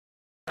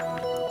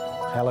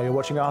Hello, you're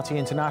watching RT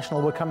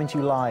International. We're coming to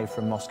you live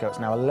from Moscow. It's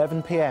now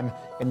 11 p.m.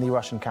 in the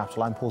Russian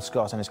capital. I'm Paul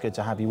Scott, and it's good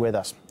to have you with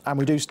us. And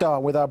we do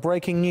start with our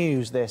breaking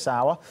news this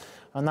hour,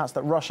 and that's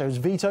that Russia has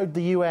vetoed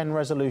the UN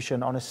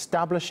resolution on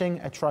establishing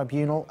a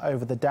tribunal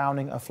over the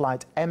downing of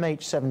flight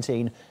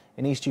MH17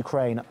 in East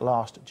Ukraine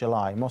last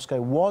July.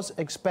 Moscow was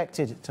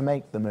expected to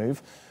make the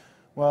move.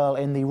 Well,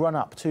 in the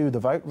run-up to the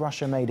vote,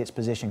 Russia made its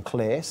position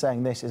clear,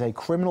 saying this is a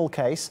criminal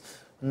case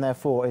and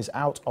therefore is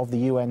out of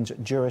the UN's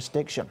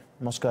jurisdiction.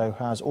 Moscow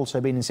has also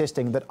been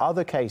insisting that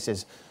other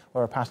cases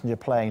where a passenger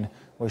plane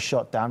was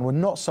shot down were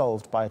not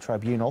solved by a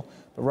tribunal,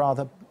 but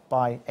rather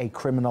by a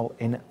criminal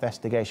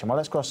investigation. Well,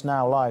 let's cross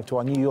now live to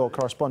our New York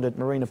correspondent,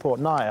 Marina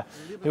Portnaya,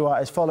 who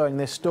is following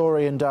this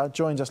story and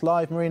joins us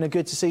live. Marina,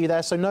 good to see you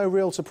there. So no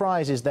real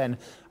surprises then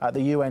at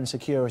the UN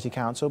Security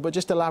Council, but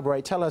just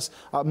elaborate, tell us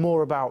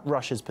more about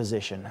Russia's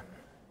position.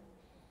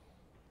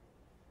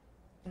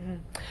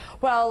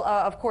 Well,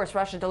 of course,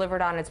 Russia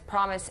delivered on its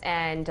promise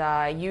and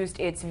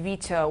used its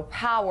veto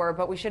power.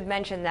 But we should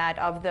mention that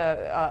of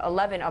the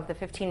 11 of the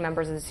 15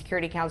 members of the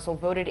Security Council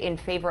voted in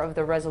favor of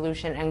the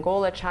resolution.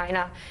 Angola,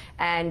 China,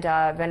 and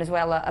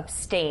Venezuela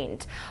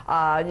abstained.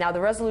 Now, the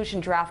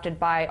resolution drafted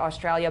by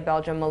Australia,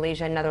 Belgium,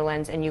 Malaysia,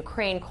 Netherlands, and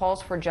Ukraine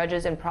calls for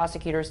judges and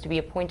prosecutors to be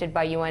appointed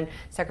by UN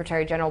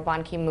Secretary General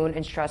Ban Ki-moon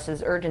and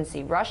stresses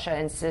urgency. Russia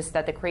insists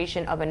that the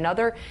creation of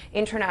another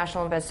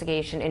international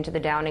investigation into the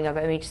downing of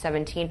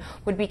MH17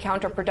 would be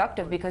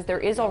counterproductive because there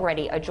is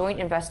already a joint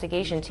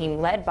investigation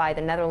team led by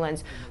the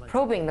Netherlands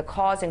probing the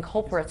cause and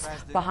culprits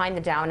behind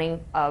the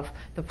downing of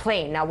the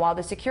plane. Now, while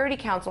the Security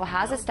Council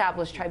has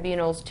established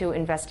tribunals to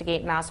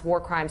investigate mass war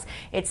crimes,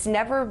 it's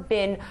never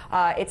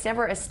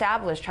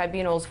established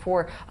tribunals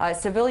for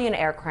civilian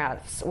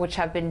aircrafts which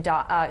have been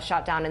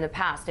shot down in the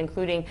past,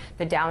 including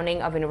the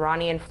downing of an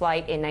Iranian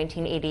flight in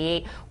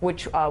 1988,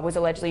 which was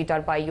allegedly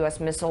done by a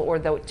U.S. missile, or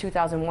the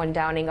 2001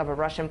 downing of a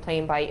Russian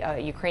plane by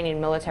Ukrainian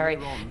military.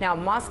 Now,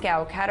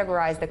 Moscow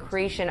categorized the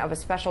creation of a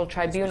special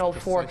tribunal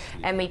for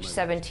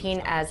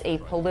MH17 as a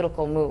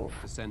political move.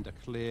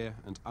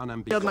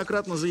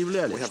 Неоднократно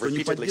заявляли, что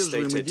не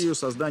поддерживаем идею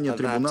создания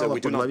трибунала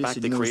по главе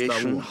 7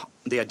 устава.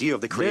 Для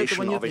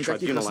этого нет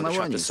никаких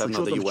оснований, с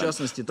учетом в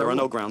частности того,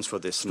 что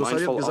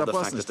Совет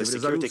Безопасности в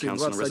резолюции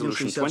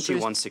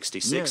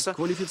 2166 не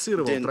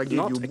квалифицировал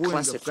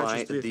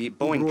трагедию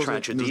Боинга в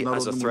качестве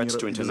угрозы международному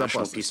миру и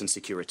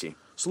безопасности.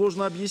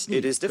 Сложно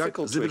объяснить, как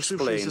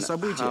завершившиеся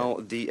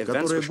события,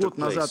 которые год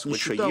назад не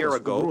считалось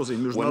угрозой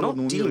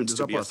международному миру и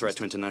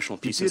безопасности,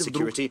 теперь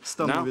вдруг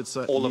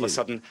становятся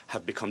ею.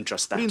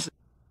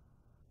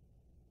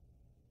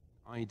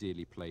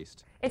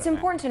 It's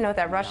important to note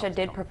that Russia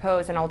did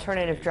propose an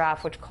alternative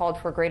draft which called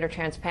for greater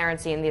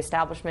transparency in the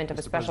establishment of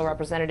a special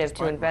representative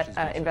to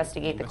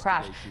investigate the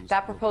crash.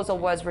 That proposal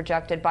was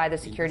rejected by the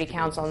Security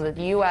Council, and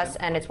the U.S.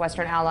 and its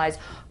Western allies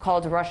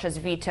called Russia's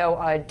veto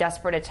a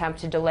desperate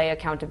attempt to delay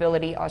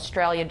accountability.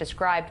 Australia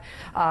described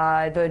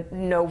the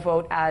no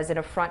vote as an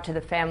affront to the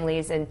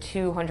families and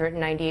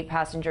 298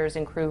 passengers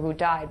and crew who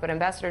died. But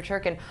Ambassador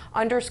Churkin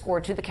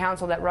underscored to the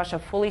Council that Russia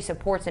fully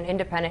supports an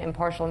independent,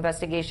 impartial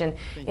investigation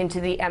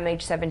into the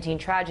MH17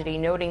 tragedy,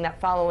 noting that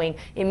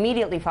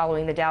immediately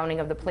following the downing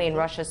of the plane,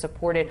 Russia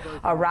supported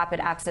rapid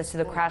access to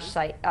the crash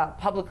site,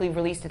 publicly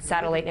released its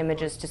satellite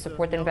images to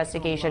support the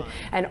investigation,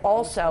 and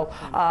also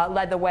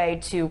led the way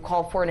to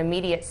call for an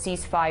immediate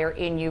ceasefire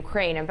in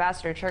Ukraine.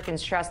 Ambassador Churkin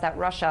stressed that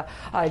Russia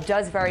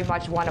does very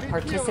much want to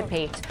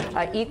participate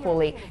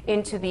equally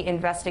into the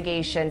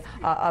investigation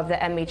of the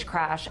MH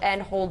crash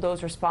and hold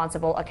those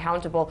responsible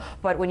accountable.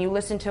 But when you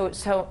listen to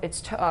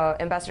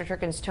Ambassador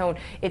Churkin's tone,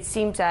 it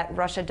seems that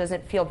Russia doesn't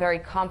feel very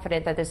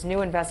confident that this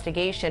new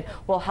investigation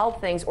will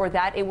help things, or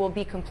that it will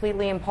be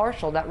completely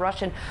impartial, that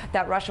Russia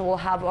will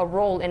have a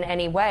role in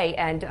any way.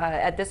 And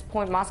at this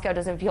point, Moscow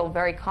doesn't feel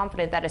very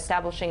confident that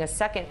establishing a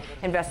second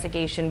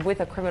investigation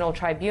with a criminal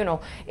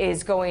tribunal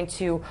is going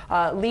to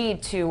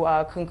lead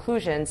to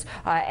conclusions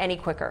any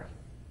quicker.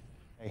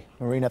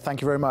 Marina,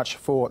 thank you very much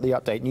for the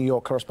update. New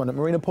York correspondent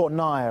Marina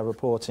Portnaya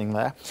reporting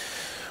there.